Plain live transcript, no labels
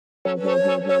Hello,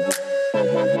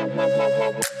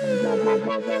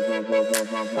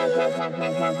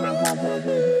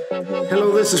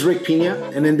 this is Rick Pina,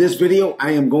 and in this video,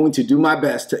 I am going to do my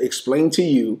best to explain to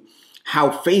you how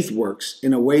faith works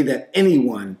in a way that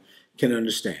anyone can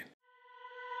understand.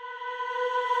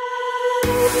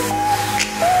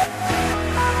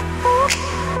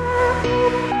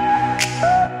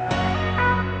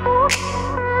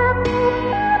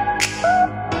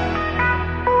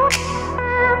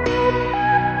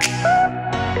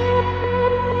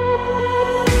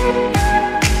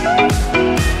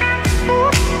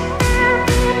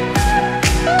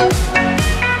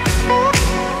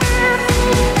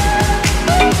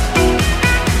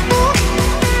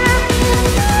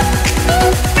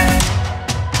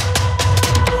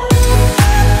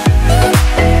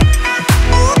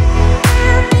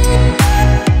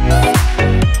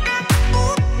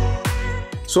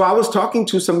 So I was talking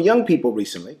to some young people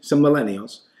recently, some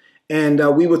millennials, and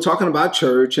we were talking about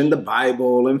church and the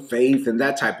Bible and faith and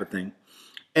that type of thing.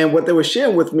 And what they were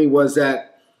sharing with me was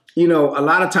that, a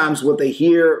lot of times what they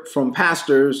hear from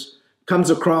pastors comes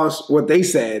across what they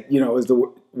said, is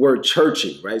the word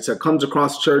churchy, right? So it comes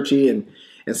across churchy, and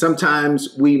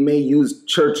sometimes we may use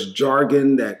church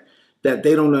jargon that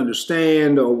they don't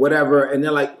understand or whatever. And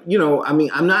they're like,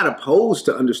 I'm not opposed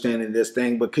to understanding this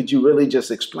thing, but could you really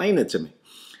just explain it to me?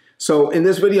 So in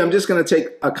this video, I'm just going to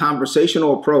take a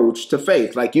conversational approach to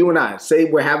faith. Like you and I, say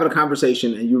we're having a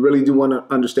conversation and you really do want to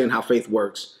understand how faith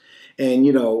works and,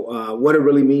 what it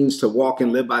really means to walk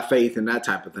and live by faith and that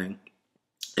type of thing.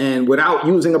 And without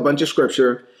using a bunch of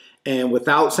scripture and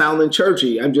without sounding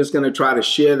churchy, I'm just going to try to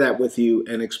share that with you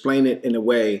and explain it in a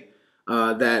way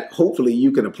that hopefully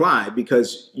you can apply,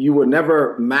 because you will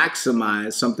never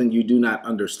maximize something you do not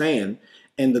understand.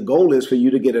 And the goal is for you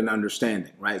to get an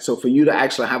understanding, right? So for you to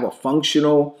actually have a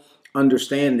functional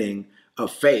understanding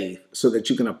of faith so that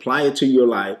you can apply it to your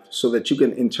life, so that you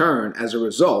can in turn, as a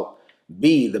result,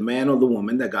 be the man or the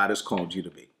woman that God has called you to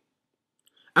be.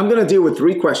 I'm going to deal with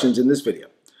 3 questions in this video.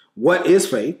 What is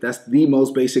faith? That's the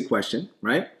most basic question,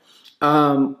 right?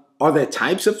 Are there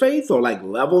types of faith or like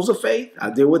levels of faith?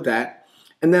 I'll deal with that.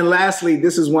 And then lastly,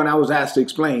 this is one I was asked to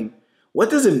explain. What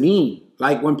does it mean?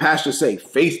 Like when pastors say,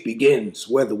 faith begins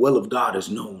where the will of God is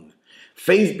known.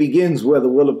 Faith begins where the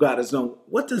will of God is known.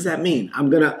 What does that mean?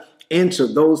 I'm going to answer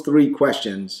those 3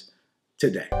 questions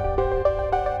today.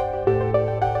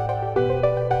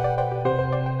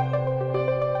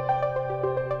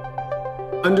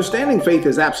 Understanding faith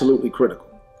is absolutely critical.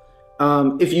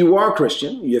 If you are a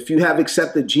Christian, if you have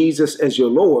accepted Jesus as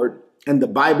your Lord and the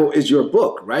Bible is your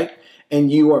book, right? And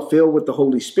you are filled with the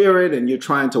Holy Spirit and you're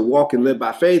trying to walk and live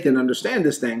by faith and understand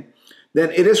this thing,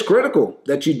 then it is critical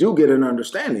that you do get an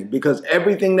understanding, because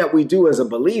everything that we do as a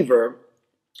believer,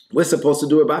 we're supposed to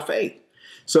do it by faith.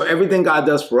 So everything God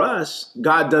does for us,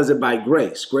 God does it by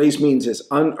grace. Grace means it's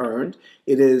unearned.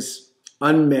 It is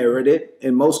unmerited.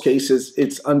 In most cases,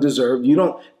 it's undeserved.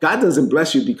 God doesn't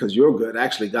bless you because you're good.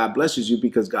 Actually, God blesses you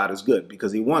because God is good,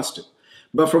 because he wants to.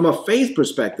 But from a faith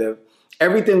perspective,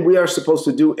 everything we are supposed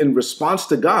to do in response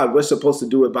to God, we're supposed to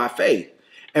do it by faith.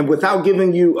 And without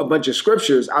giving you a bunch of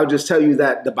scriptures, I'll just tell you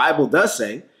that the Bible does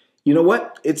say, you know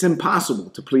what? It's impossible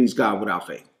to please God without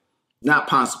faith. Not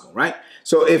possible, right?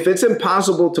 So if it's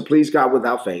impossible to please God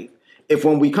without faith, if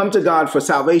when we come to God for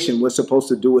salvation, we're supposed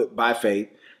to do it by faith.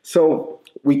 So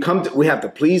we have to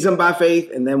please him by faith,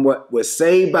 and then we're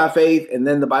saved by faith. And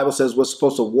then the Bible says we're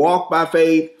supposed to walk by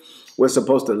faith. We're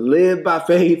supposed to live by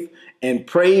faith and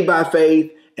pray by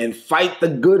faith and fight the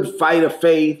good fight of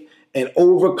faith and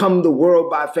overcome the world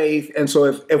by faith. And so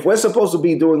if we're supposed to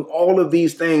be doing all of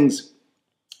these things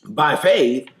by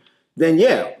faith, then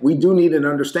yeah, we do need an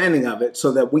understanding of it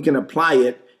so that we can apply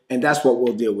it. And that's what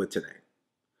we'll deal with today.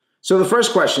 So the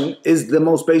first question is the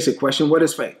most basic question. What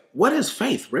is faith? What is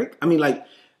faith, Rick? I mean, like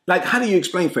how do you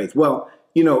explain faith? Well,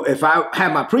 if I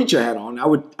had my preacher hat on,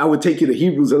 I would take you to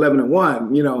Hebrews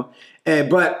 11:1,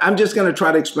 but I'm just going to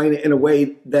try to explain it in a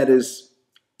way that is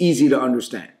easy to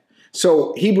understand.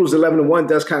 So Hebrews 11:1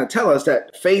 does kind of tell us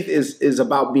that faith is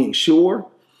about being sure.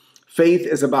 Faith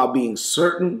is about being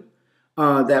certain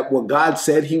that what God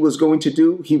said he was going to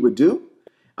do, he would do,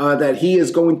 that he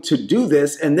is going to do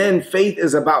this. And then faith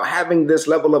is about having this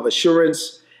level of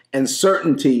assurance and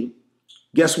certainty.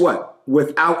 Guess what?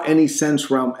 Without any sense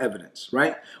realm evidence,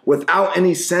 right? Without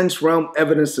any sense realm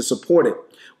evidence to support it.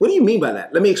 What do you mean by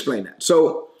that? Let me explain that.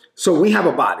 So we have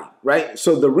a body, right?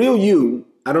 So the real you,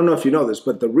 I don't know if you know this,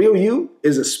 but the real you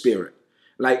is a spirit.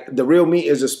 Like the real me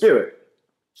is a spirit.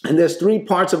 And there's 3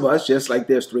 parts of us, just like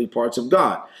there's 3 parts of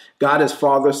God. God is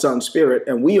Father, Son, Spirit,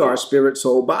 and we are spirit,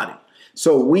 soul, body.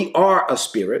 So we are a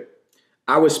spirit.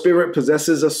 Our spirit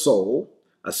possesses a soul.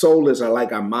 A soul is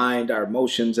like our mind, our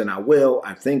emotions, and our will,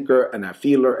 our thinker and our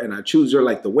feeler and our chooser,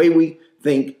 like the way we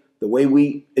think, the way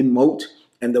we emote,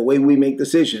 and the way we make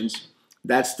decisions.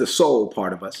 That's the soul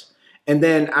part of us. And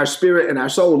then our spirit and our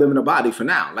soul live in a body for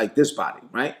now, like this body,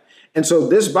 right? And so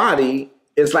this body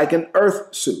is like an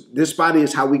earth suit. This body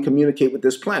is how we communicate with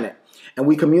this planet. And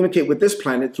we communicate with this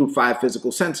planet through 5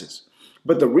 physical senses.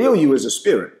 But the real you is a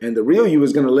spirit, and the real you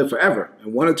is going to live forever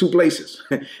in 1 or 2 places.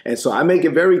 And so I make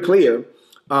it very clear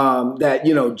that,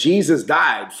 you know, Jesus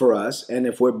died for us. And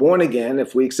if we're born again,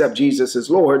 if we accept Jesus as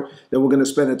Lord, then we're going to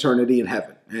spend eternity in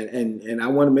heaven. And I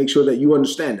want to make sure that you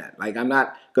understand that. Like, I'm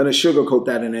not going to sugarcoat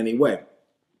that in any way.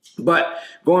 But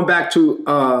going back to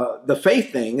the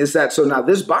faith thing is that, so now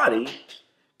this body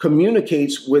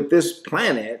communicates with this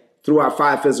planet through our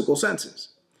 5 physical senses.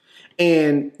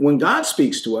 And when God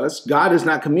speaks to us, God is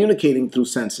not communicating through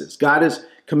senses. God is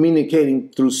communicating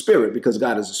through spirit, because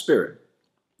God is a spirit.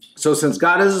 So since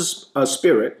God is a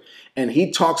spirit and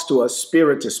he talks to us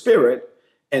spirit to spirit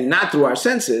and not through our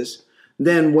senses,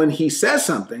 then when he says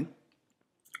something,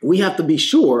 we have to be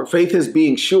sure. Faith is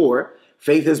being sure.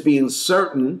 Faith is being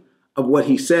certain of what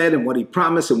he said and what he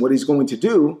promised and what he's going to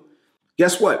do.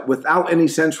 Guess what? Without any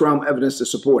sense realm evidence to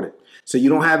support it. So you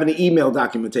don't have any email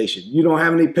documentation. You don't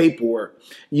have any paperwork.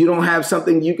 You don't have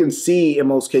something you can see in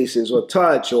most cases or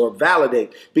touch or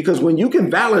validate. Because when you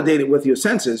can validate it with your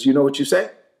senses, you know what you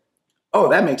say? Oh,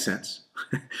 that makes sense.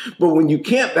 But when you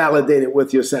can't validate it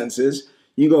with your senses,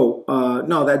 you go,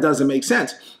 no, that doesn't make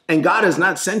sense. And God is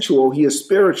not sensual. He is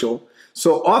spiritual.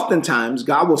 So oftentimes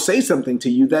God will say something to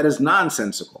you that is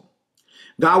nonsensical.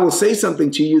 God will say something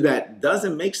to you that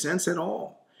doesn't make sense at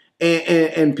all.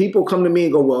 And people come to me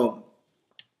and go, well,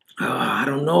 I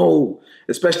don't know.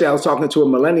 Especially I was talking to a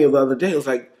millennial the other day. It was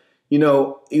like, you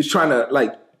know, he was trying to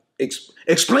like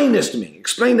explain this to me.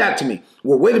 Explain that to me.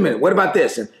 Well, wait a minute. What about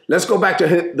this? And let's go back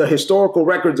to the historical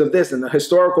records of this and the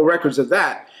historical records of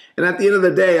that. And at the end of the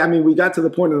day, I mean, we got to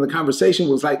the point of the conversation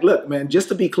was like, look, man, just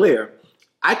to be clear,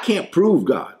 I can't prove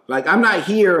God. Like, I'm not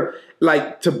here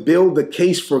like to build the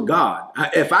case for God.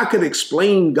 If I could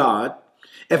explain God,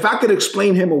 if I could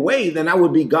explain him away, then I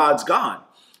would be God's God.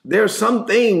 There are some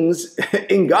things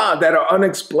in God that are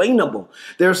unexplainable.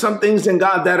 There are some things in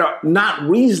God that are not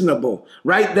reasonable,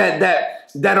 right?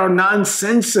 That are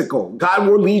nonsensical. God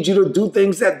will lead you to do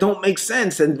things that don't make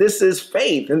sense. And this is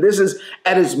faith. And this is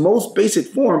at its most basic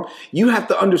form. You have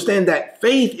to understand that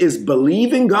faith is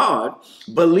believing God,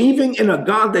 believing in a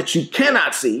God that you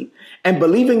cannot see, and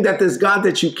believing that this God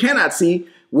that you cannot see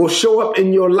will show up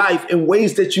in your life in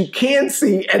ways that you can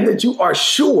see and that you are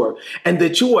sure and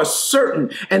that you are certain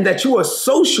and that you are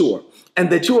so sure and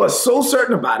that you are so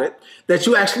certain about it that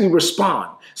you actually respond.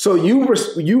 So you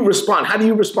respond. How do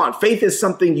you respond? Faith is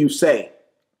something you say,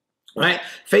 right?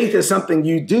 Faith is something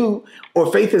you do, or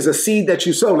faith is a seed that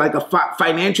you sow, like a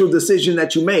financial decision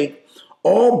that you make,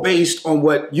 all based on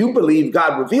what you believe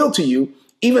God revealed to you,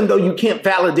 even though you can't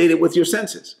validate it with your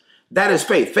senses. That is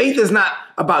faith. Faith is not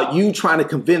about you trying to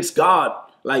convince God,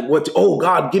 like oh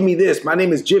God, give me this. My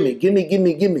name is Jimmy. Give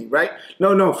me, right?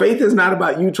 No. Faith is not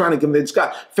about you trying to convince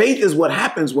God. Faith is what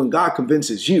happens when God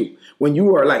convinces you. When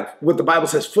you are like what the Bible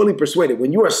says, fully persuaded.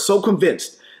 When you are so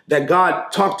convinced that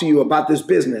God talked to you about this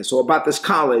business or about this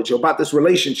college or about this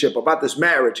relationship, or about this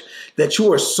marriage, that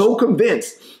you are so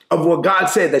convinced of what God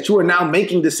said that you are now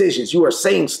making decisions. You are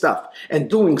saying stuff and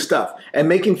doing stuff and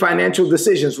making financial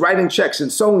decisions, writing checks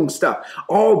and sowing stuff,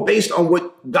 all based on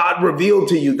what God revealed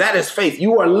to you. That is faith.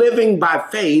 You are living by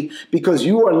faith because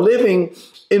you are living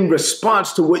in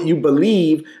response to what you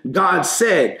believe God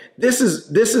said. This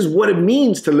is what it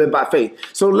means to live by faith.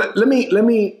 So let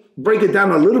me break it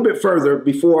down a little bit further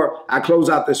before I close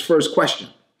out this first question.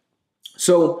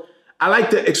 So I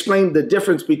like to explain the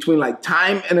difference between like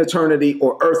time and eternity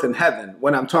or earth and heaven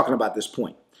when I'm talking about this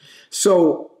point.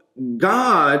 So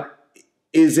God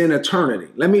is in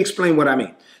eternity. Let me explain what I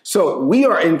mean. So we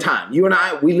are in time. You and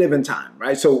I, we live in time,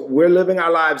 right? So we're living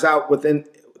our lives out within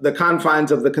the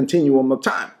confines of the continuum of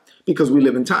time because we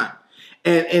live in time.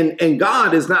 And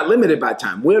God is not limited by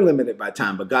time. We're limited by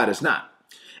time, but God is not.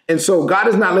 And so God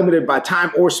is not limited by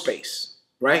time or space.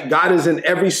 Right? God is in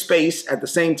every space at the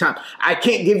same time. I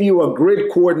can't give you a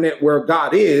grid coordinate where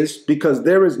God is because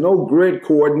there is no grid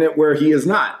coordinate where he is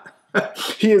not.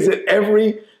 He is at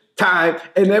every time,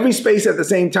 in every space at the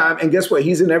same time. And guess what?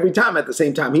 He's in every time at the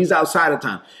same time. He's outside of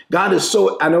time. God is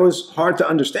I know it's hard to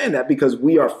understand that because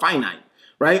we are finite,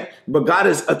 right? But God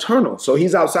is eternal. So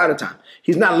he's outside of time.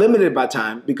 He's not limited by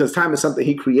time because time is something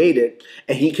he created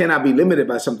and he cannot be limited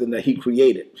by something that he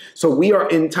created. So we are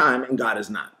in time and God is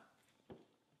not.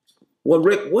 Well,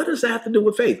 Rick, what does that have to do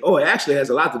with faith? Oh, it actually has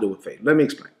a lot to do with faith. Let me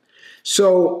explain.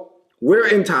 So we're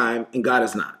in time and God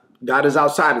is not. God is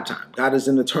outside of time. God is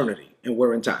in eternity and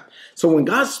we're in time. So when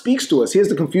God speaks to us, here's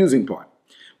the confusing part.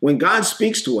 When God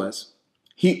speaks to us,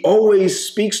 he always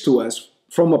speaks to us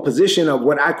from a position of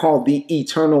what I call the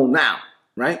eternal now,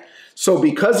 right? So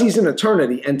because he's in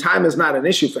eternity and time is not an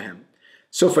issue for him,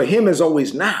 so for him is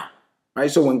always now, right?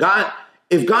 So when God,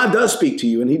 if God does speak to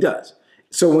you, and he does,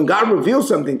 so when God reveals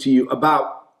something to you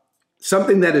about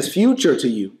something that is future to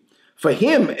you, for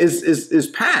him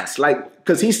is past, like,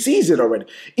 because he sees it already.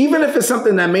 Even if it's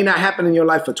something that may not happen in your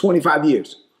life for 25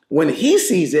 years, when he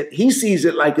sees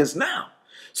it like it's now.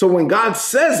 So when God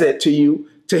says it to you,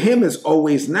 to him is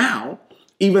always now,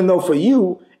 even though for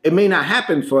you, it may not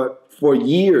happen for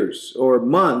years or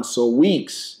months or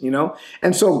weeks, you know?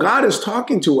 And so God is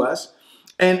talking to us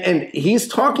and he's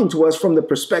talking to us from the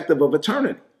perspective of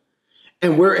eternity.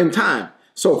 And we're in time.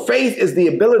 So faith is the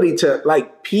ability to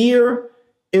like peer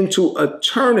into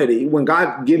eternity when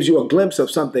God gives you a glimpse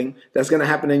of something that's going to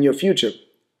happen in your future.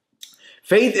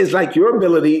 Faith is like your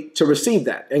ability to receive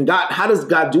that. And God, how does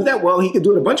God do that? Well, he can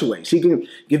do it a bunch of ways. He can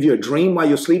give you a dream while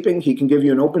you're sleeping. He can give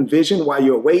you an open vision while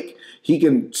you're awake. He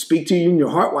can speak to you in your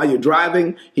heart while you're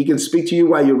driving. He can speak to you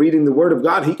while you're reading the word of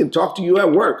God. He can talk to you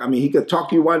at work. I mean, he could talk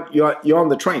to you while you're on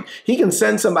the train. He can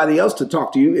send somebody else to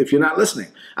talk to you if you're not listening.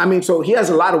 I mean, so he has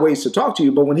a lot of ways to talk to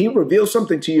you. But when he reveals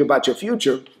something to you about your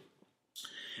future,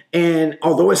 and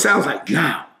although it sounds like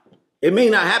now, it may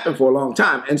not happen for a long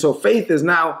time. And so faith is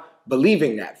now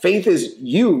believing that. Faith is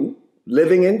you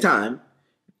living in time,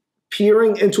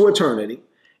 peering into eternity,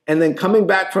 and then coming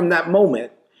back from that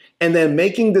moment and then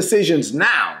making decisions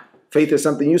now. Faith is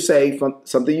something you say,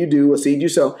 something you do, a seed you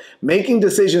sow, making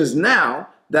decisions now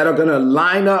that are going to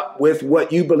line up with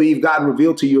what you believe God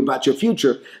revealed to you about your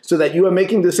future, so that you are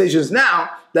making decisions now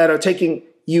that are taking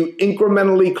you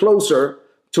incrementally closer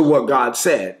to what God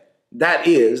said. That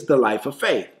is the life of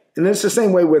faith. And it's the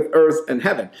same way with earth and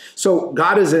heaven. So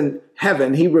God is in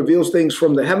heaven. He reveals things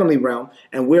from the heavenly realm,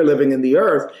 and we're living in the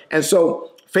earth. And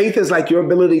so faith is like your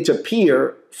ability to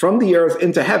peer from the earth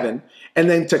into heaven, and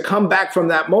then to come back from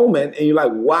that moment and you're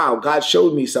like, wow, God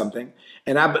showed me something.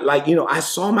 And I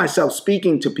saw myself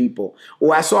speaking to people,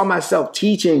 or I saw myself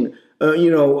teaching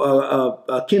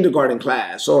a kindergarten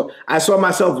class, or I saw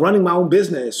myself running my own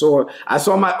business, or I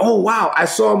saw I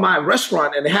saw my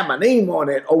restaurant and it had my name on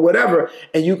it, or whatever.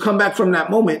 And you come back from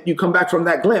that moment, you come back from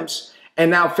that glimpse.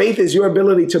 And now faith is your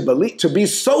ability to believe, to be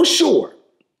so sure,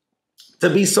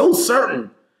 to be so certain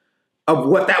of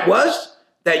what that was,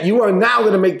 that you are now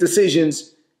going to make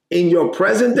decisions in your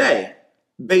present day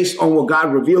based on what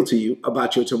God revealed to you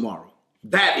about your tomorrow.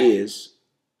 That is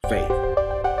faith.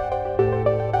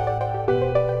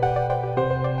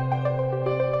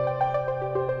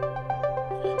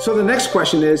 So the next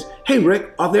question is, hey,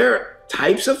 Rick, are there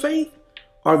types of faith?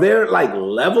 Are there like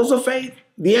levels of faith?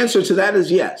 The answer to that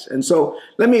is yes. And so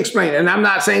let me explain. And I'm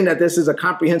not saying that this is a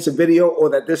comprehensive video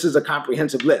or that this is a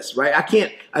comprehensive list, right? I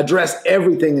can't address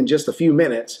everything in just a few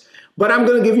minutes, but I'm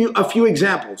going to give you a few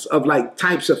examples of like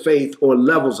types of faith or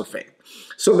levels of faith.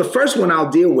 So the first one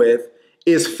I'll deal with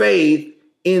is faith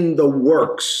in the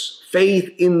works.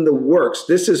 Faith in the works.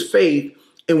 This is faith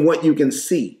in what you can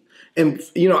see. And,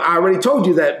 I already told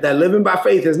you that living by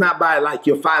faith is not by like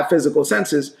your 5 physical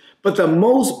senses, but the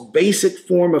most basic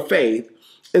form of faith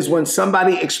is when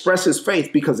somebody expresses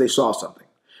faith because they saw something,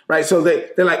 right? So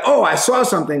they're like, oh, I saw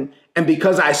something. And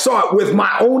because I saw it with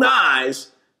my own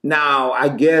eyes, now I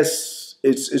guess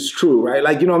it's true, right?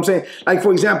 Like, you know what I'm saying? Like,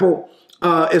 for example,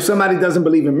 if somebody doesn't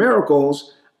believe in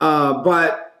miracles,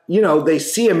 but they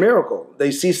see a miracle.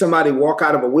 They see somebody walk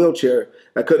out of a wheelchair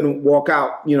that couldn't walk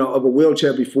out, of a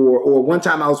wheelchair before. Or one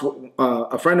time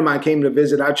a friend of mine came to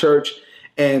visit our church,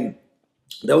 and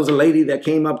there was a lady that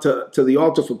came up to the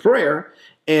altar for prayer,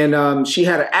 and she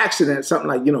had an accident, something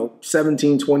like,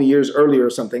 17, 20 years earlier or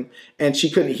something, and she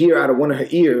couldn't hear out of one of her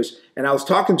ears. And I was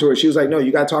talking to her. She was like, no,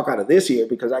 you got to talk out of this ear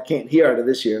because I can't hear out of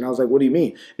this ear. And I was like, what do you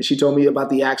mean? And she told me about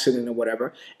the accident and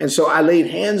whatever. And so I laid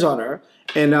hands on her,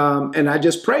 and I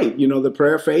just prayed, the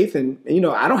prayer of faith. And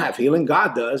I don't have healing.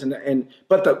 God does.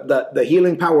 But the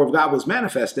healing power of God was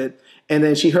manifested. And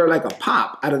then she heard like a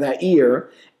pop out of that ear.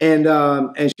 And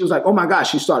she was like, oh my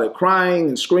gosh, she started crying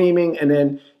and screaming. And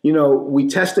then, we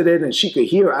tested it and she could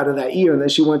hear out of that ear. And then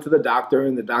she went to the doctor,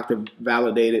 and the doctor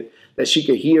validated that she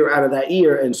could hear out of that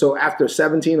ear. And so after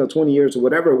 17 or 20 years or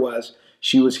whatever it was,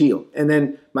 she was healed. And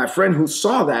then my friend who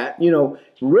saw that,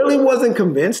 really wasn't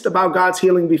convinced about God's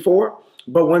healing before.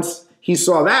 But once he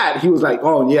saw that, he was like,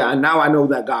 oh yeah, now I know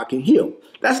that God can heal.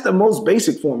 That's the most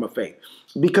basic form of faith,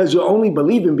 because you're only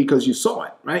believing because you saw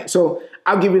it, right? So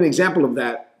I'll give you an example of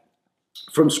that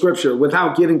from scripture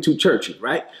without getting too churchy,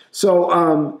 right?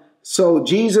 So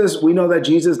Jesus, we know that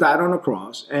Jesus died on the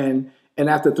cross, and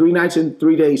after 3 nights and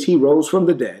 3 days, he rose from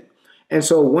the dead. And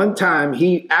so one time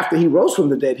after he rose from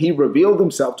the dead, he revealed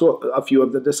himself to a few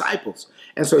of the disciples.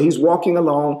 And so he's walking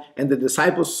along and the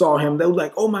disciples saw him. They were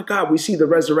like, oh my God, we see the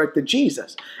resurrected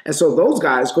Jesus. And so those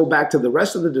guys go back to the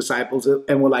rest of the disciples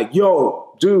and were like,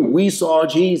 yo, dude, we saw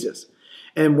Jesus.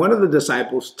 And one of the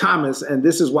disciples, Thomas, and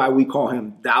this is why we call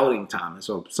him Doubting Thomas,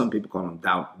 or some people call him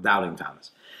Doubting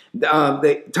Thomas.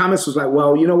 Thomas was like,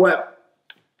 well, you know what?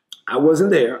 I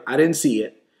wasn't there. I didn't see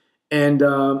it. And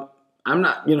I'm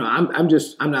not going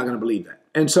to believe that.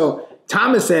 And so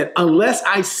Thomas said, unless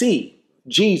I see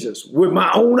Jesus with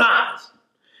my own eyes,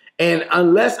 and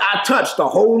unless I touch the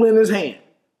hole in his hand,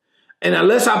 and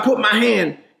unless I put my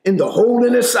hand in the hole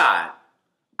in his side,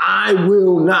 I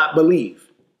will not believe.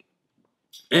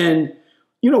 And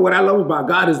you know what I love about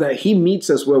God is that he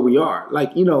meets us where we are.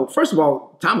 Like, first of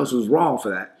all, Thomas was wrong for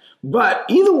that. But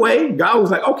either way, God was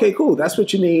like, okay, cool. That's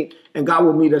what you need. And God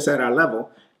will meet us at our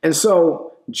level. And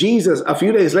so Jesus, a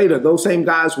few days later, those same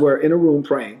guys were in a room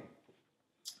praying.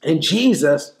 And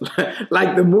Jesus,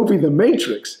 like the movie The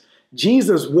Matrix,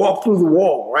 Jesus walked through the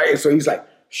wall, right? So he's like,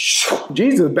 shoo.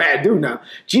 Jesus is a bad dude now.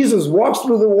 Jesus walks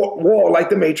through the wall like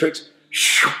the Matrix,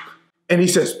 shoo, and he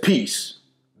says, peace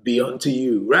be unto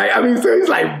you, right? I mean, so he's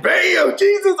like, bam,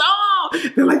 Jesus, oh!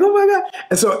 They're like, oh my God.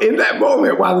 And so in that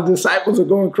moment, while the disciples are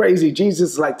going crazy,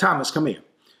 Jesus is like, Thomas, come here.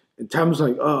 And Thomas is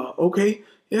like, okay,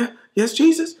 yeah, yes,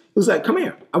 Jesus. He was like, come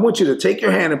here. I want you to take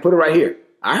your hand and put it right here.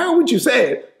 I heard what you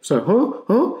said. So,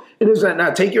 huh? And it's like,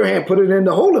 now take your hand, put it in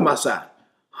the hole in my side.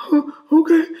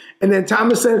 Okay. And then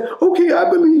Thomas said, okay,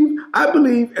 I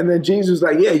believe. And then Jesus was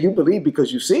like, yeah, you believe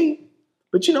because you see.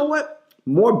 But you know what?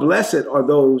 More blessed are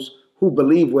those who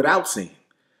believe without seeing.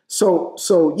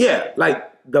 So yeah, like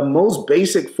the most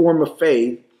basic form of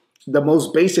faith, the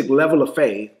most basic level of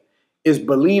faith is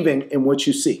believing in what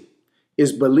you see,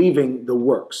 is believing the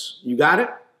works. You got it?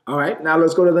 All right, now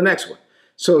let's go to the next one.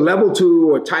 So level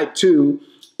 2 or type 2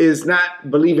 is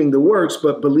not believing the works,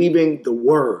 but believing the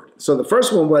word. So the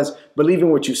first one was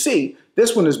believing what you see.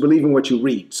 This one is believing what you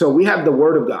read. So we have the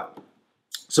word of God.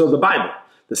 So the Bible,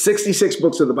 the 66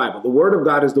 books of the Bible, the word of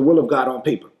God is the will of God on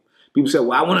paper. People say,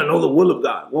 well, I want to know the will of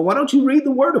God. Well, why don't you read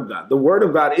the word of God? The word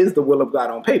of God is the will of God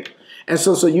on paper. And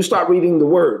so you start reading the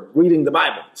word, reading the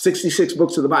Bible, 66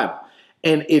 books of the Bible.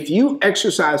 And if you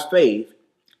exercise faith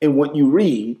in what you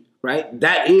read, right,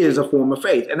 that is a form of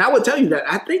faith. And I would tell you that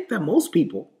I think that most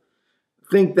people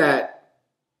think that,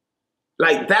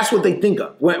 like, that's what they think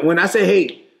of. When I say,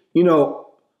 hey,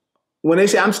 when they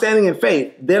say I'm standing in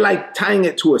faith, they're like tying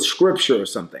it to a scripture or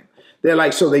something. They're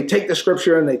like, so they take the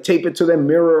scripture and they tape it to their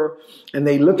mirror and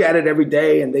they look at it every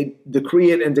day and they decree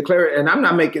it and declare it. And I'm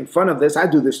not making fun of this. I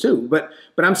do this too. But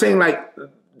I'm saying, like,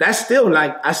 that's still,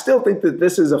 like, I still think that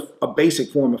this is a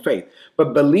basic form of faith.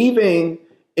 But believing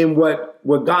in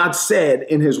what God said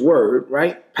in his word,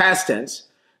 right? Past tense,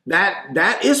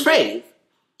 that is faith.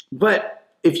 But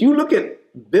if you look at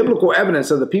biblical evidence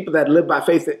of the people that live by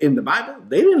faith in the Bible,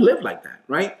 they didn't live like that,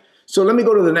 right? So let me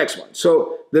go to the next one.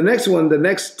 So the next one, the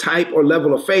next type or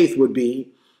level of faith would be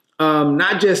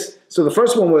not just, so the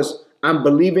first one was I'm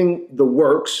believing the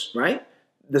works, right?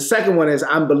 The second one is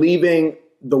I'm believing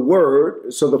the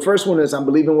word. So the first one is I'm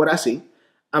believing what I see.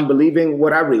 I'm believing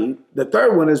what I read. The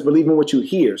third one is believing what you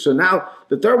hear. So now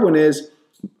the third one is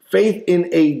faith in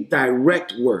a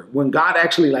direct word, when God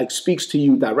actually like speaks to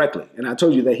you directly. And I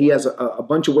told you that he has a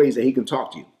bunch of ways that he can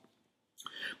talk to you.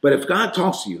 But if God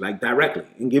talks to you like directly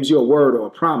and gives you a word or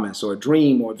a promise or a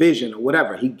dream or a vision or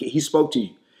whatever, he spoke to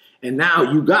you and now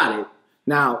you got it.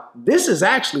 Now, this is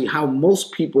actually how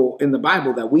most people in the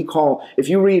Bible that we call, if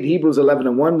you read Hebrews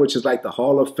 11:1, which is like the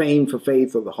Hall of Fame for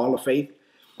faith or the Hall of Faith,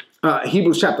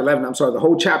 Hebrews chapter 11, the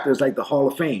whole chapter is like the Hall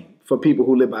of Fame for people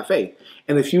who live by faith.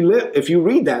 And if you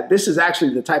read that, this is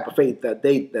actually the type of faith that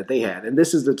they had. And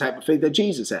this is the type of faith that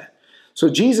Jesus had. So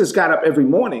Jesus got up every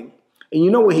morning and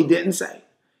you know what he didn't say?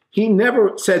 He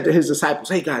never said to his disciples,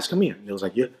 hey guys, come here. And they was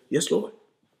like, yeah, yes, Lord.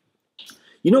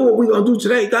 You know what we're going to do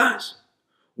today, guys?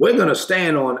 We're going to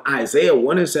stand on Isaiah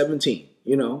 1:17.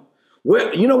 You know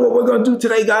what we're going to do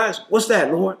today, guys? What's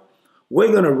that, Lord?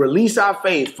 We're going to release our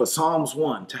faith for Psalms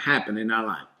 1 to happen in our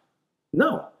life.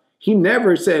 No, he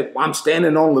never said, well, I'm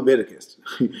standing on Leviticus.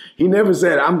 He never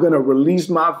said, I'm going to release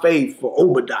my faith for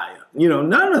Obadiah.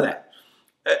 None of that.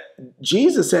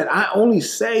 Jesus said, I only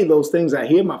say those things I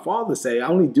hear my Father say. I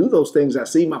only do those things I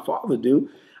see my Father do.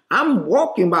 I'm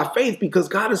walking by faith because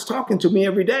God is talking to me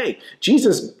every day.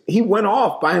 Jesus, he went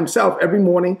off by himself every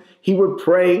morning. He would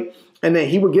pray, and then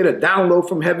he would get a download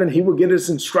from heaven. He would get his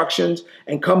instructions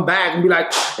and come back and be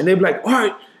like, and they'd be like, all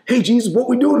right, hey, Jesus, what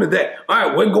we doing today? All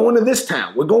right, we're going to this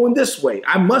town. We're going this way.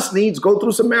 I must needs go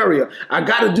through Samaria. I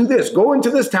got to do this. Go into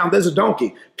this town. There's a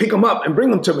donkey. Pick him up and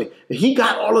bring him to me. He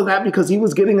got all of that because he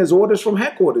was getting his orders from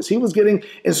headquarters. He was getting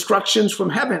instructions from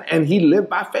heaven, and he lived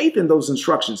by faith in those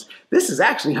instructions. This is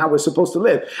actually how we're supposed to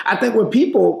live. I think when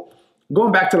people,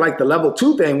 going back to like the level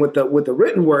 2 thing with the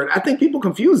written word, I think people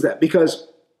confuse that because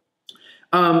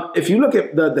if you look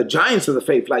at the giants of the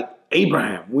faith, like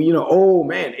Abraham, oh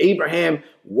man, Abraham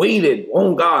waited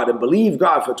on God and believed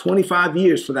God for 25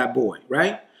 years for that boy,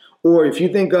 right? Or if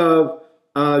you think of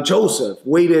Joseph,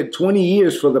 waited 20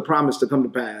 years for the promise to come to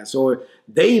pass. Or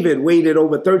David waited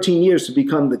over 13 years to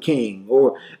become the king.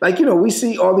 Or we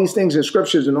see all these things in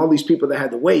scriptures and all these people that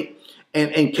had to wait.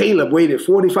 And Caleb waited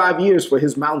 45 years for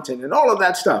his mountain and all of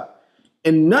that stuff.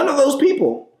 And none of those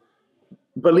people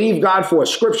believed God for a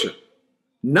scripture.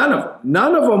 None of them.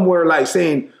 None of them were like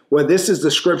saying, well, this is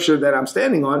the scripture that I'm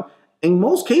standing on. In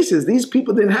most cases, these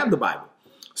people didn't have the Bible.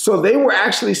 So they were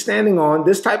actually standing on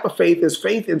this type of faith is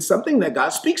faith in something that God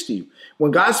speaks to you.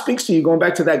 When God speaks to you, going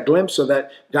back to that glimpse so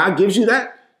that God gives you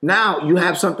that, now you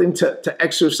have something to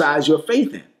exercise your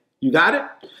faith in. You got it?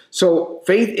 So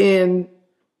faith in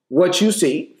what you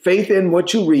see, faith in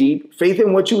what you read, faith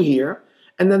in what you hear.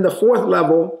 And then the fourth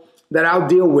level that I'll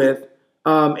deal with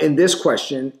in this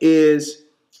question is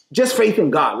just faith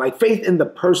in God, like faith in the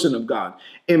person of God.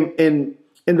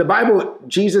 In the Bible,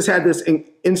 Jesus had this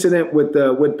incident with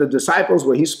the disciples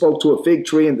where he spoke to a fig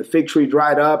tree and the fig tree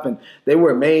dried up, and they were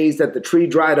amazed that the tree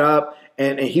dried up,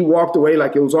 and he walked away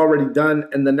like it was already done.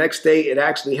 And the next day it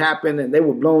actually happened and they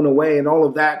were blown away and all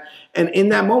of that. And in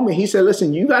that moment, he said,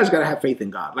 listen, you guys got to have faith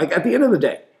in God. Like at the end of the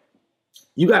day,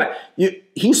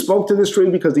 he spoke to this tree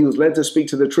because he was led to speak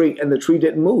to the tree, and the tree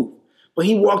didn't move. But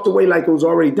he walked away like it was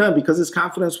already done because his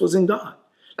confidence was in God.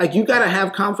 Like you got to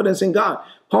have confidence in God.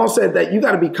 Paul said that you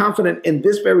got to be confident in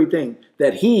this very thing,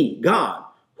 that he, God,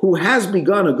 who has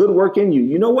begun a good work in you,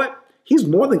 you know what? He's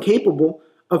more than capable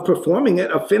of performing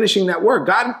it, of finishing that work.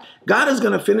 God is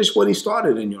going to finish what he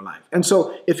started in your life. And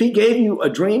so if he gave you a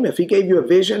dream, if he gave you a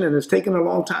vision and it's taken a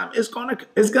long time, it's going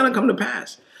to come to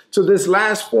pass. So this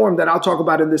last form that I'll talk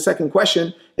about in the second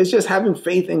question is just having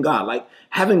faith in God, like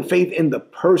having faith in the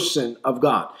person of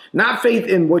God, not faith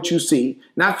in what you see,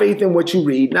 not faith in what you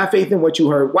read, not faith in what you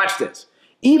heard. Watch this.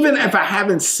 Even if I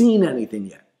haven't seen anything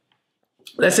yet,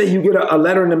 let's say you get a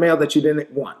letter in the mail that you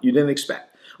didn't want, you didn't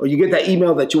expect, or you get that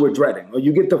email that you were dreading, or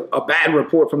you get a bad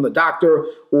report from the doctor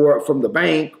or from the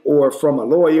bank or from a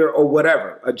lawyer or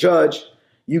whatever, a judge,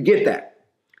 you get that.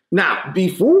 Now,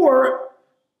 before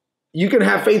you can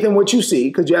have faith in what you see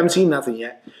because you haven't seen nothing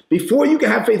yet, before you can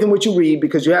have faith in what you read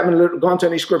because you haven't gone to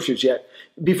any scriptures yet,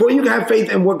 before you can have faith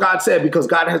in what God said because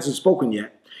God hasn't spoken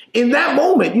yet, in that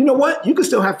moment, you know what? You can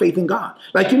still have faith in God.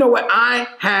 Like, you know what? I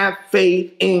have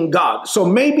faith in God. So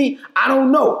maybe, I don't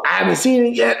know. I haven't seen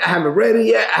it yet. I haven't read it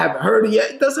yet. I haven't heard it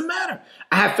yet. It doesn't matter.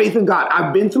 I have faith in God.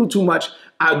 I've been through too much.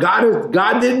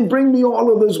 God didn't bring me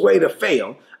all of this way to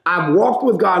fail. I've walked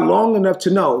with God long enough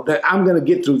to know that I'm going to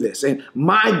get through this. And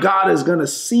my God is going to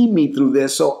see me through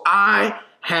this. So I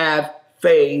have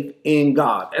faith in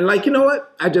God. And like, you know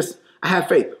what? I have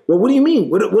faith. Well, what do you mean?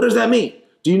 What does that mean?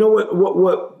 Do you know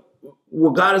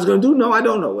what God is going to do? No, I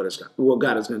don't know what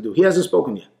God is going to do. He hasn't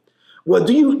spoken yet. Well,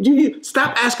 do you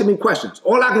stop asking me questions?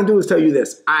 All I can do is tell you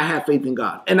this. I have faith in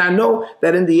God. And I know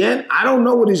that in the end, I don't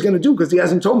know what he's going to do because he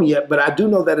hasn't told me yet, but I do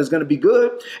know that it's going to be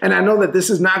good. And I know that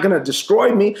this is not going to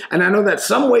destroy me. And I know that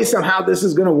some way, somehow this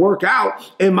is going to work out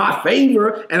in my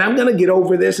favor. And I'm going to get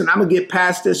over this and I'm going to get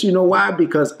past this. You know why?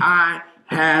 Because I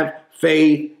have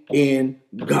faith in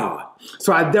God.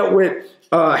 So I dealt with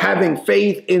having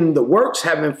faith in the works,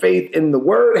 having faith in the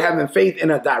word, having faith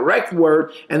in a direct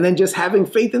word, and then just having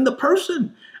faith in the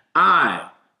person. I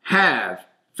have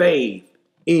faith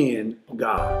in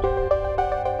God.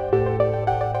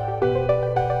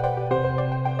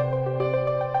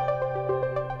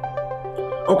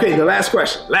 Okay, the last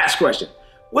question.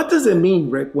 What does it mean,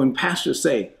 Rick, when pastors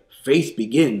say faith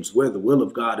begins where the will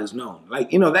of God is known?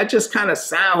 Like, that just kind of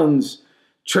sounds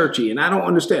churchy, and I don't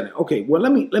understand it. Okay, well,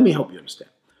 let me help you understand.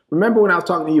 Remember when I was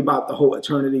talking to you about the whole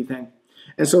eternity thing?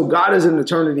 And so God is in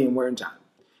eternity and we're in time.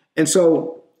 And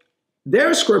so there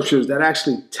are scriptures that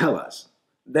actually tell us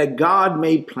that God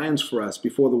made plans for us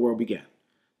before the world began,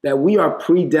 that we are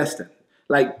predestined,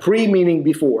 like pre meaning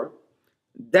before,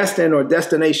 destined or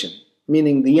destination,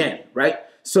 meaning the end, right?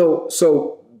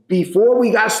 So before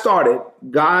we got started,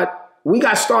 God we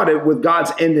got started with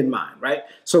God's end in mind, right?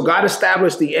 So God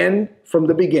established the end from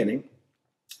the beginning.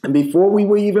 And before we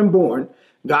were even born,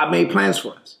 God made plans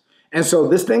for us. And so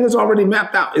this thing is already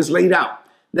mapped out, is laid out.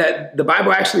 That the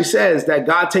Bible actually says that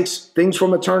God takes things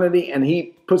from eternity and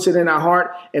he puts it in our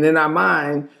heart and in our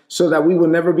mind so that we will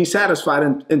never be satisfied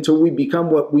until we become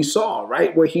what we saw,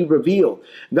 right? What he revealed.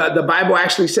 The Bible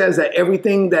actually says that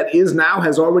everything that is now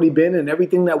has already been, and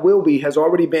everything that will be has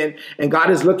already been. And God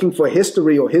is looking for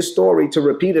history or his story to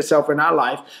repeat itself in our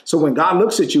life. So when God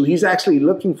looks at you, he's actually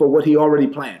looking for what he already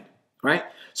planned, right?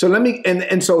 So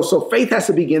so faith has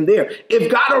to begin there.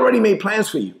 If God already made plans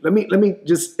for you, let me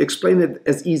just explain it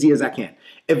as easy as I can.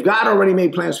 If God already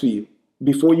made plans for you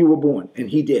before you were born, and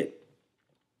he did,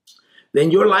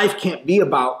 then your life can't be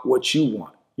about what you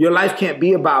want. Your life can't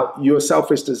be about your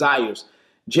selfish desires.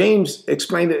 James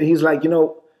explained it. He's like,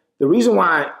 the reason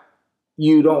why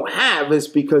you don't have is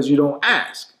because you don't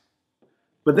ask.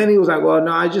 But then he was like, well,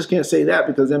 no, I just can't say that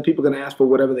because then people are going to ask for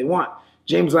whatever they want.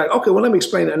 James was like, okay, well, let me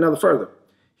explain it another further.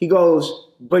 He goes,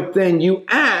 but then you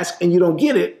ask and you don't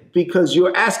get it because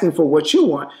you're asking for what you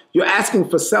want. You're asking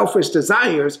for selfish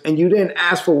desires and you didn't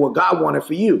ask for what God wanted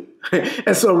for you.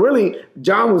 And so really,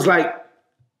 John was like,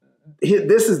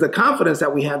 this is the confidence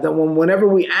that we have that whenever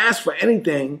we ask for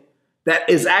anything that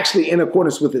is actually in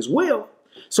accordance with his will.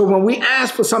 So when we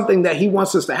ask for something that he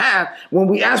wants us to have, when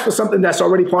we ask for something that's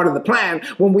already part of the plan,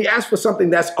 when we ask for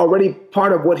something that's already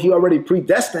part of what he already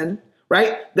predestined,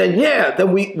 right? Then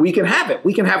we can have it.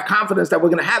 We can have confidence that we're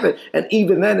going to have it. And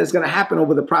even then it's going to happen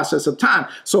over the process of time.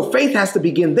 So faith has to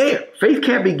begin there. Faith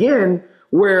can't begin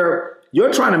where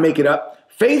you're trying to make it up.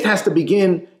 Faith has to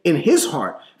begin in his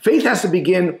heart. Faith has to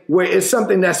begin where it's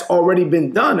something that's already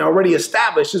been done, already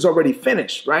established, is already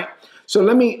finished, right? So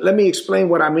let me explain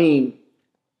what I mean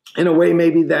in a way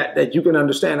maybe that you can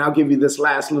understand. I'll give you this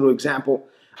last little example.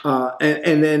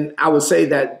 And then I would say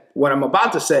that what I'm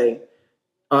about to say,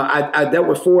 I dealt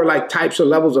with 4 types or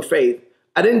levels of faith.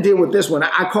 I didn't deal with this one.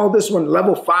 I call this one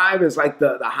level 5 is like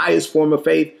the highest form of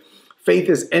faith.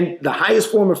 The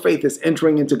highest form of faith is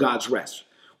entering into God's rest,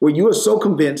 where you are so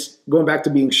convinced, going back to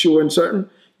being sure and certain,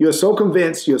 you're so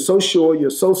convinced, you're so sure, you're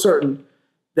so certain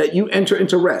that you enter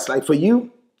into rest. Like for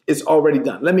you, it's already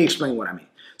done. Let me explain what I mean.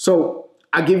 So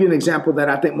I'll give you an example that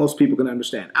I think most people can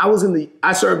understand. I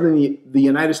served in the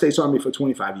United States Army for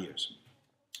 25 years.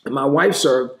 And my wife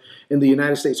served in the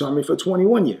United States Army for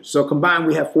 21 years. So combined,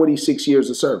 we have 46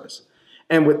 years of service.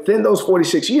 And within those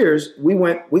 46 years, we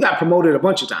got promoted a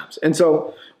bunch of times. And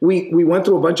so we went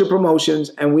through a bunch of promotions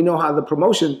and we know how the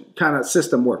promotion kind of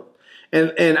system worked.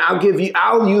 And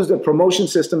I'll use the promotion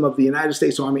system of the United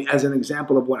States Army as an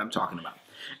example of what I'm talking about.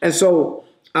 And so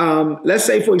let's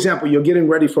say, for example, you're getting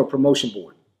ready for a promotion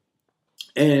board.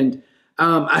 And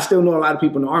I still know a lot of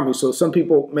people in the Army. So some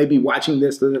people may be watching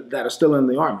this that are still in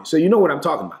the Army. So you know what I'm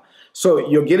talking about. So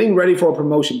you're getting ready for a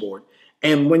promotion board.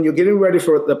 And when you're getting ready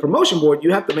for the promotion board,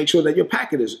 you have to make sure that your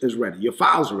packet is ready. Your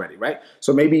files are ready, right?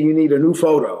 So maybe you need a new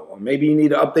photo, or maybe you need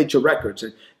to update your records.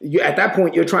 And at that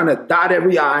point, you're trying to dot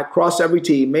every I, cross every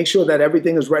T, make sure that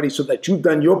everything is ready so that you've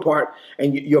done your part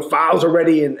and your files are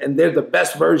ready and they're the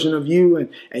best version of you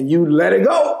and you let it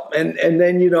go. And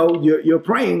then, you're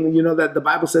praying, that the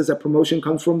Bible says that promotion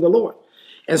comes from the Lord.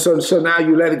 And so now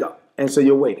you let it go. And so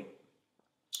you're waiting.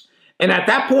 And at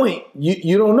that point,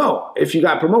 you don't know if you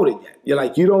got promoted yet. You're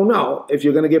like, you don't know if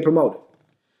you're going to get promoted.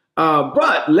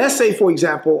 But let's say, for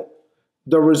example,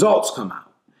 the results come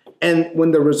out. And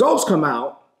when the results come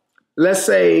out, let's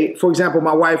say, for example,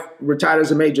 my wife retired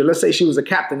as a major. Let's say she was a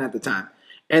captain at the time.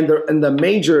 And the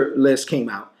major list came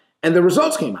out. And the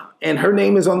results came out. And her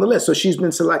name is on the list. So she's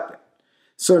been selected.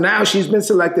 So now she's been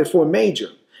selected for a major.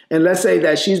 And let's say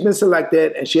that she's been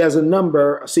selected and she has a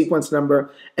number, a sequence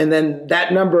number, and then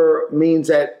that number means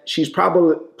that she's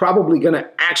probably going to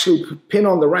actually pin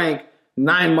on the rank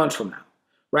 9 months from now,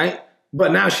 right?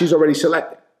 But now she's already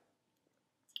selected.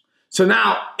 So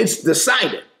now it's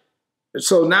decided.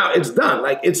 So now it's done,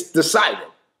 like it's decided.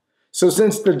 So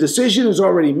since the decision is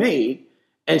already made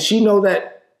and she knows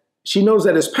that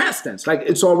it's past tense, like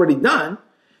it's already done.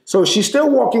 So she's still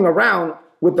walking around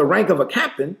with the rank of a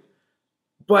captain,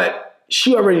 but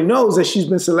she already knows that she's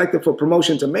been selected for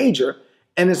promotion to major,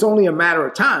 and it's only a matter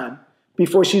of time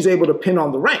before she's able to pin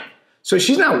on the rank. So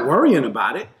she's not worrying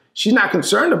about it. She's not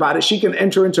concerned about it. She can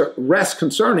enter into rest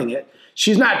concerning it.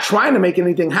 She's not trying to make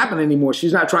anything happen anymore.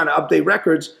 She's not trying to update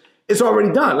records. It's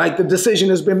already done. Like the decision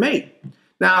has been made.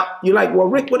 Now, you're like, well,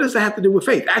 Rick, what does that have to do with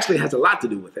faith? Actually, it has a lot to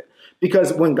do with it.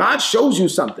 Because when God shows you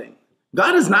something,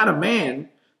 God is not a man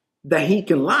that he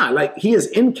can lie. Like he is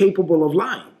incapable of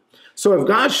lying. So if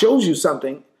God shows you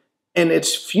something and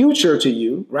it's future to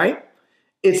you, right?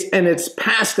 it's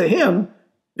passed to him,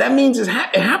 that means it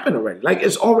happened already. Like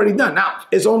it's already done. Now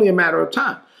it's only a matter of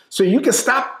time. So you can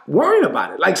stop worrying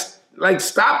about it. Like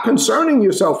stop concerning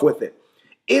yourself with it.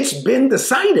 It's been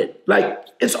decided. Like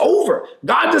it's over.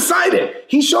 God decided.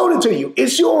 He showed it to you.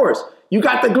 It's yours. You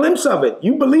got the glimpse of it.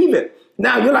 You believe it.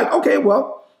 Now you're like, okay,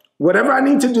 well, whatever I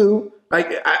need to do,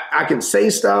 like I can say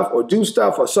stuff or do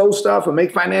stuff or sow stuff or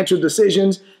make financial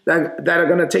decisions that are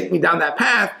going to take me down that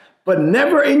path. But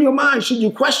never in your mind should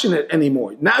you question it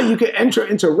anymore. Now you can enter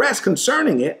into rest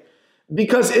concerning it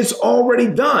because it's already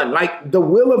done. Like the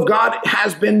will of God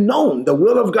has been known. The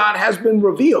will of God has been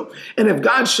revealed. And if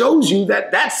God shows you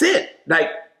that that's it, like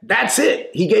that's it.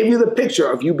 He gave you the picture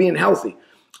of you being healthy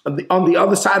on the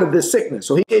other side of this sickness.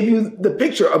 So he gave you the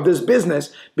picture of this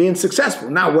business being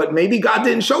successful. Now, what maybe God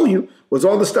didn't show you was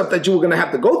all the stuff that you were going to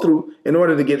have to go through in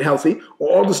order to get healthy, or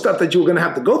all the stuff that you were going to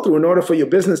have to go through in order for your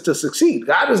business to succeed.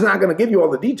 God is not going to give you all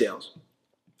the details.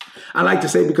 I like to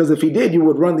say, because if he did, you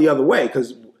would run the other way,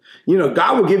 because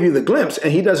God will give you the glimpse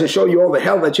and he doesn't show you all the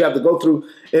hell that you have to go through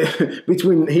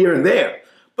between here and there.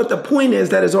 But the point is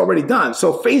that it's already done.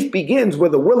 So faith begins where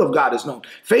the will of God is known.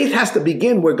 Faith has to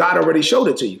begin where God already showed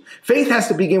it to you. Faith has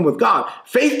to begin with God.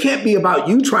 Faith can't be about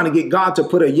you trying to get God to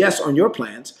put a yes on your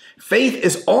plans. Faith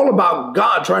is all about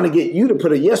God trying to get you to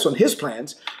put a yes on his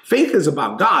plans. Faith is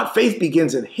about God. Faith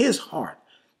begins in his heart.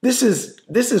 This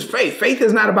is faith. Faith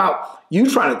is not about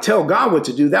you trying to tell God what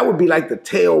to do. That would be like the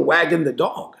tail wagging the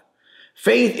dog.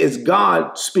 Faith is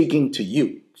God speaking to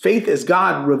you. Faith is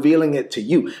God revealing it to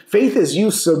you. Faith is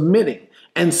you submitting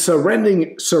and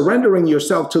surrendering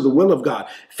yourself to the will of God.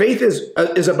 Faith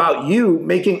is about you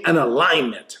making an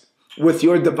alignment with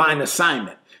your divine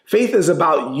assignment. Faith is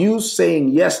about you saying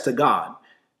yes to God.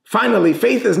 Finally,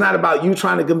 faith is not about you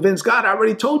trying to convince God. I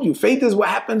already told you, faith is what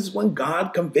happens when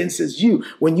God convinces you.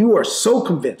 When you are so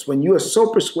convinced, when you are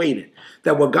so persuaded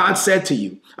that what God said to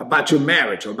you about your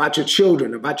marriage or about your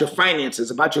children, about your finances,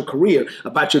 about your career,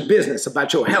 about your business,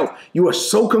 about your health, you are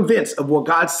so convinced of what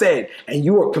God said, and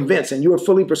you are convinced and you are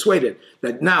fully persuaded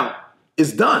that now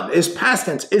it's done. It's past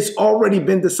tense. It's already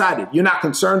been decided. You're not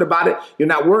concerned about it. You're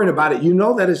not worrying about it. You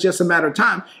know that it's just a matter of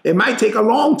time. It might take a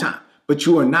long time, but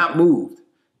you are not moved.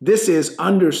 This is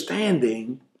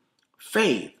understanding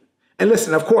faith. And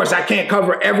listen, of course, I can't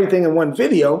cover everything in one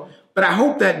video, but I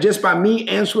hope that just by me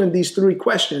answering these 3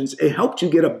 questions, it helped you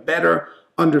get a better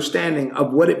understanding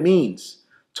of what it means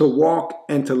to walk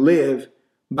and to live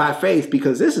by faith,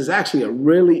 because this is actually a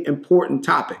really important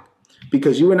topic.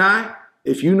 Because you and I,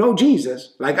 if you know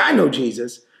Jesus, like I know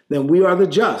Jesus, then we are the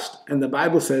just. And the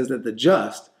Bible says that the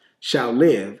just shall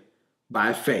live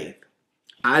by faith.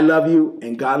 I love you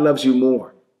and God loves you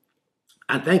more.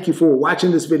 I thank you for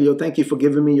watching this video. Thank you for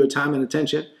giving me your time and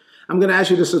attention. I'm going to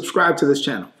ask you to subscribe to this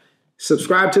channel.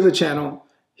 Subscribe to the channel,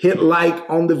 hit like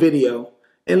on the video,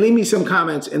 and leave me some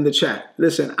comments in the chat.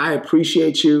 Listen, I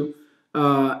appreciate you,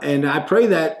 and I pray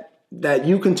that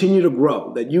you continue to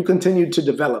grow, that you continue to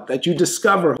develop, that you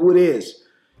discover who it is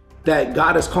that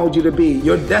God has called you to be.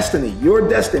 Your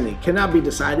destiny cannot be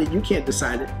decided. You can't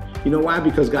decide it. You know why?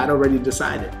 Because God already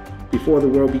decided before the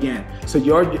world began. So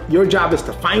your job is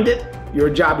to find it. Your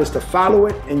job is to follow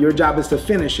it, and your job is to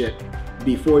finish it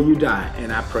before you die.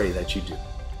 And I pray that you do.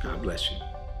 God bless you.